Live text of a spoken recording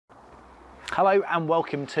Hello and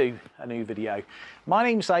welcome to a new video. My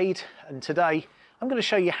name's Aid and today I'm going to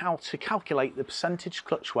show you how to calculate the percentage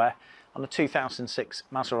clutch wear on a 2006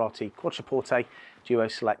 Maserati Quattroporte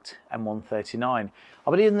Duoselect M139.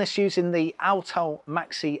 I'll be doing this using the Autel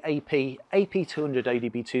MaxiAP AP200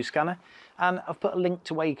 ODB2 scanner, and I've put a link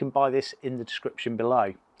to where you can buy this in the description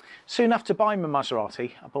below. Soon after buying my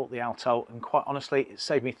Maserati, I bought the Autel, and quite honestly it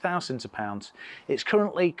saved me thousands of pounds. It's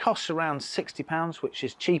currently costs around £60, which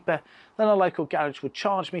is cheaper than a local garage would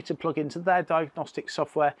charge me to plug into their diagnostic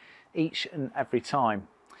software each and every time.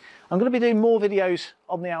 I'm going to be doing more videos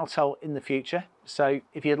on the Autel in the future, so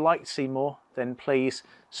if you'd like to see more, then please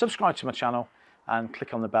subscribe to my channel and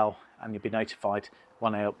click on the bell and you'll be notified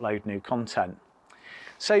when I upload new content.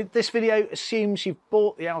 So this video assumes you've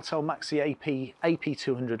bought the Autel MaxiAP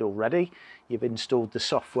AP200 already, you've installed the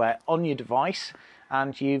software on your device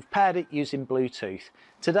and you've paired it using Bluetooth.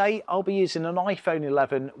 Today I'll be using an iPhone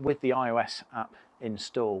 11 with the iOS app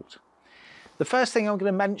installed. The first thing I'm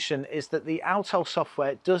going to mention is that the Autel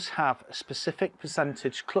software does have a specific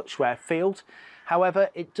percentage clutch wear field.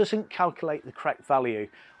 However, it doesn't calculate the correct value.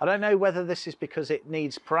 I don't know whether this is because it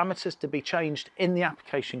needs parameters to be changed in the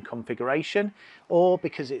application configuration or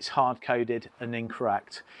because it's hard-coded and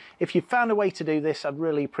incorrect. If you've found a way to do this, I'd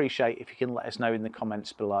really appreciate if you can let us know in the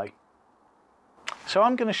comments below. So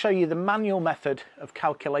I'm going to show you the manual method of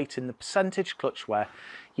calculating the percentage clutch wear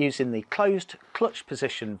using the closed clutch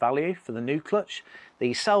position value for the new clutch,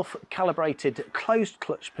 the self-calibrated closed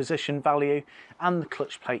clutch position value and the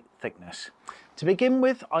clutch plate thickness. To begin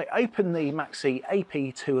with, I open the Maxi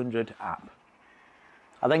AP200 app.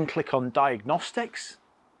 I then click on Diagnostics,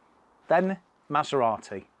 then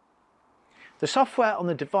Maserati. The software on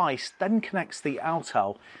the device then connects the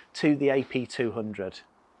Autel to the AP200.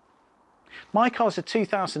 My car's a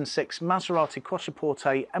 2006 Maserati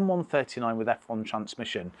Quattroporte M139 with F1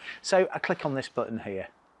 transmission, so I click on this button here.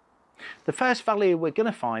 The first value we're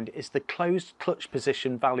going to find is the closed clutch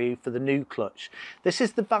position value for the new clutch. This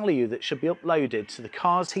is the value that should be uploaded to the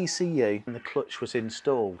car's ECU when the clutch was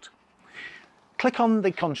installed. Click on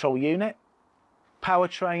the control unit,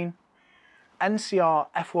 powertrain, NCR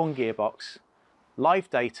F1 gearbox, live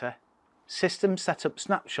data, system setup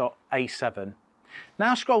snapshot A7.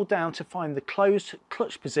 Now scroll down to find the closed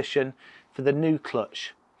clutch position for the new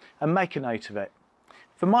clutch and make a note of it.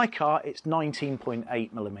 For my car it's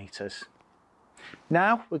 19.8mm.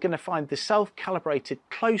 Now we're going to find the self-calibrated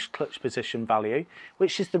closed clutch position value,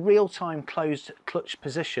 which is the real-time closed clutch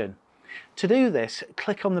position. To do this,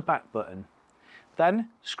 click on the back button. Then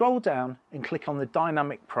scroll down and click on the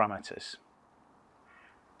dynamic parameters.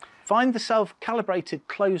 Find the self-calibrated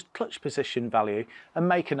closed clutch position value and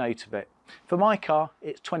make a note of it. For my car,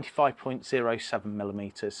 it's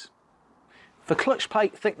 25.07mm. For clutch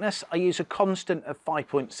plate thickness, I use a constant of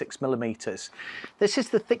 5.6mm. This is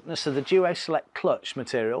the thickness of the Duoselect clutch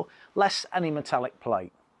material, less any metallic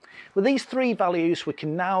plate. With these three values, we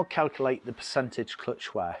can now calculate the percentage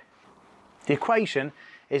clutch wear. The equation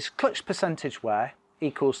is clutch percentage wear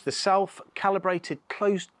equals the self-calibrated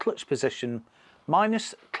closed clutch position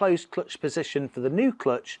minus closed clutch position for the new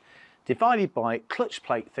clutch divided by clutch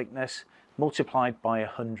plate thickness multiplied by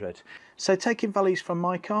 100. So taking values from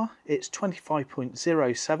my car, it's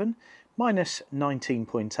 25.07 minus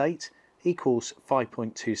 19.8 equals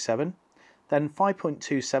 5.27. Then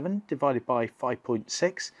 5.27 divided by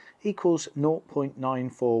 5.6 equals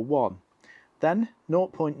 0.941. Then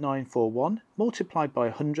 0.941 multiplied by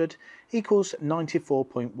 100 equals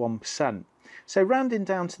 94.1%. So rounding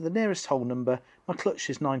down to the nearest whole number, my clutch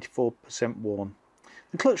is 94% worn.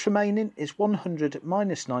 The clutch remaining is 100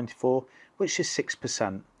 minus 94, which is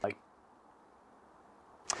 6%.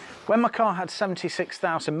 When my car had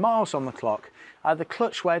 76,000 miles on the clock, I had the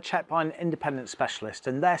clutch wear checked by an independent specialist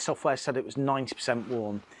and their software said it was 90%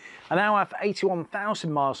 worn. I now have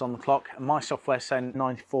 81,000 miles on the clock and my software saying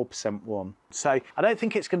 94% worn. So I don't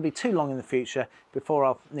think it's going to be too long in the future before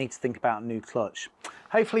I'll need to think about a new clutch.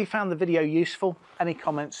 Hopefully you found the video useful. Any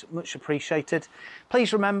comments, much appreciated.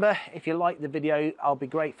 Please remember, if you like the video, I'll be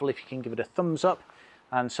grateful if you can give it a thumbs up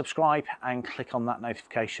and subscribe and click on that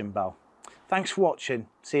notification bell. Thanks for watching.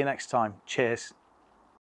 See you next time. Cheers.